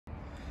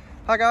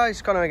Hi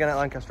guys, Connor again at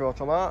Lancaster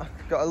Automart.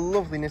 Got a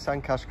lovely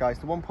Nissan Qashqai.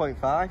 It's the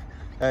 1.5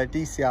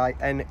 dCi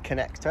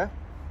N-Connecta.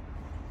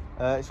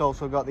 It's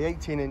also got the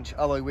 18-inch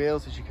alloy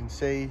wheels, as you can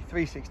see,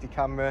 360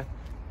 camera.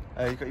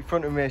 You've got your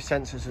front and rear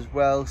sensors as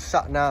well,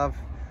 sat nav.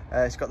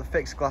 It's got the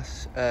fixed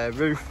glass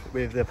roof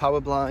with the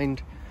power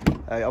blind.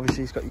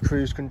 Obviously it's got your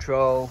cruise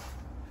control.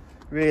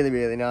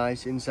 Really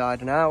nice inside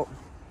and out.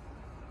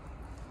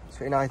 It's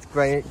got nice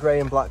grey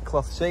and black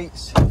cloth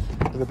seats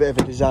with a bit of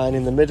a design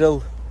in the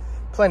middle.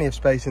 Plenty of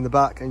space in the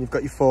back, and you've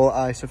got your 4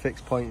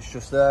 ISOFIX points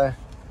just there.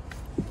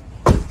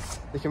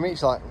 They can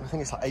reach like, I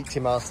think it's like 80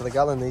 miles to the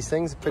gallon, these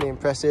things. Pretty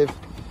impressive.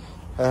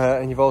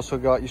 And you've also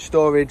got your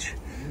storage.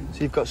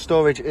 So you've got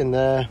storage in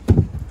there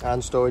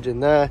and storage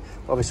in there.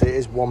 Obviously it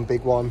is one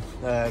big one,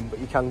 but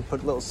you can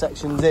put little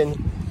sections in.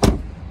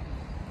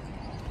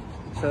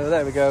 So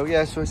there we go.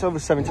 Yeah, so it's over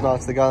 70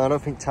 miles to the gallon. I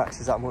don't think tax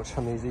is that much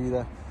on these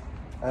either.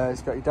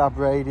 It's got your DAB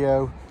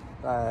radio,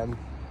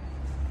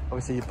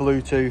 obviously your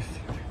Bluetooth.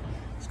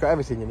 It's got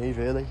everything you need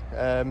really.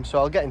 So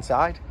I'll get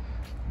inside,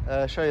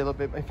 show you a little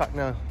bit. In fact,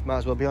 no, might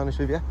as well be honest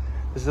with you.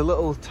 There's a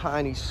little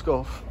tiny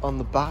scuff on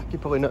the back. You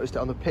probably noticed it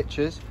on the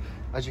pictures.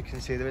 As you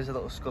can see, there is a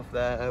little scuff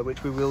there,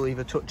 which we will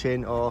either touch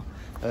in or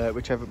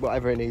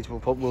whatever it needs,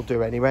 we'll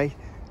do anyway.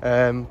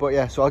 But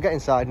yeah, so I'll get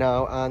inside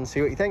now and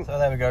see what you think. So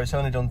there we go. It's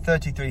only done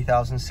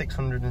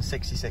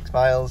 33,666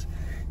 miles.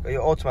 Got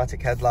your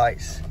automatic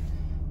headlights,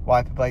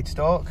 wiper blade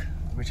stalk,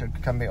 which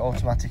can be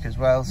automatic as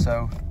well.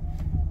 So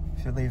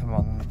if you leave them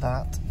on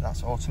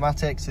that's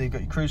automatic. So you've got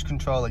your cruise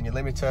control and your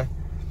limiter.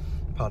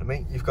 Pardon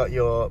me. You've got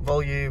your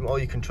volume, all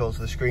your controls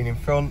for the screen in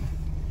front.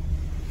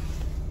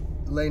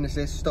 Lane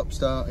assist, stop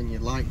start, and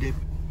your light dip.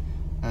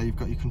 You've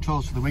got your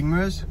controls for the wing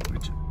mirrors,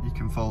 which you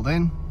can fold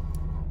in.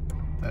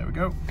 There we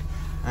go.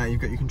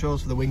 You've got your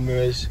controls for the wing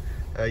mirrors.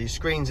 Your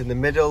screen's in the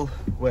middle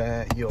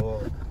where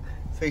your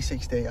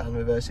 360 and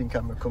reversing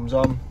camera comes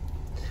on.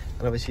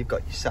 And obviously you've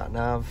got your sat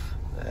nav.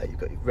 You've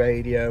got your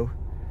radio.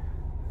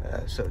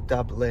 So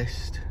DAB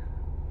list,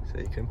 so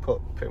you can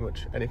put pretty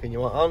much anything you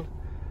want on.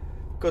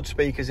 Good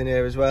speakers in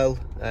here as well.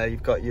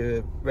 You've got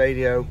your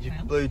radio, your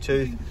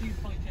Bluetooth,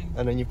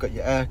 and then you've got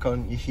your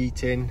aircon, your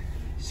heating,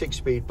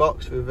 6-speed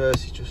box,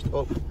 reverse is just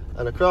up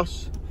and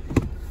across,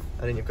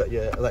 and then you've got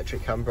your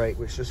electric handbrake,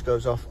 which just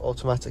goes off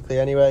automatically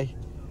anyway.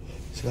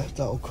 So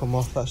that'll come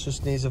off. That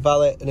just needs a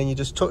valet, and then you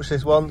just touch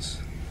this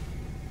once,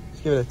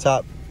 just give it a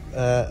tap,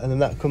 and then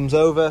that comes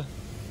over,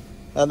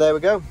 and there we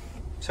go.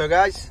 So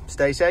guys,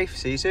 stay safe,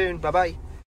 see you soon, bye bye.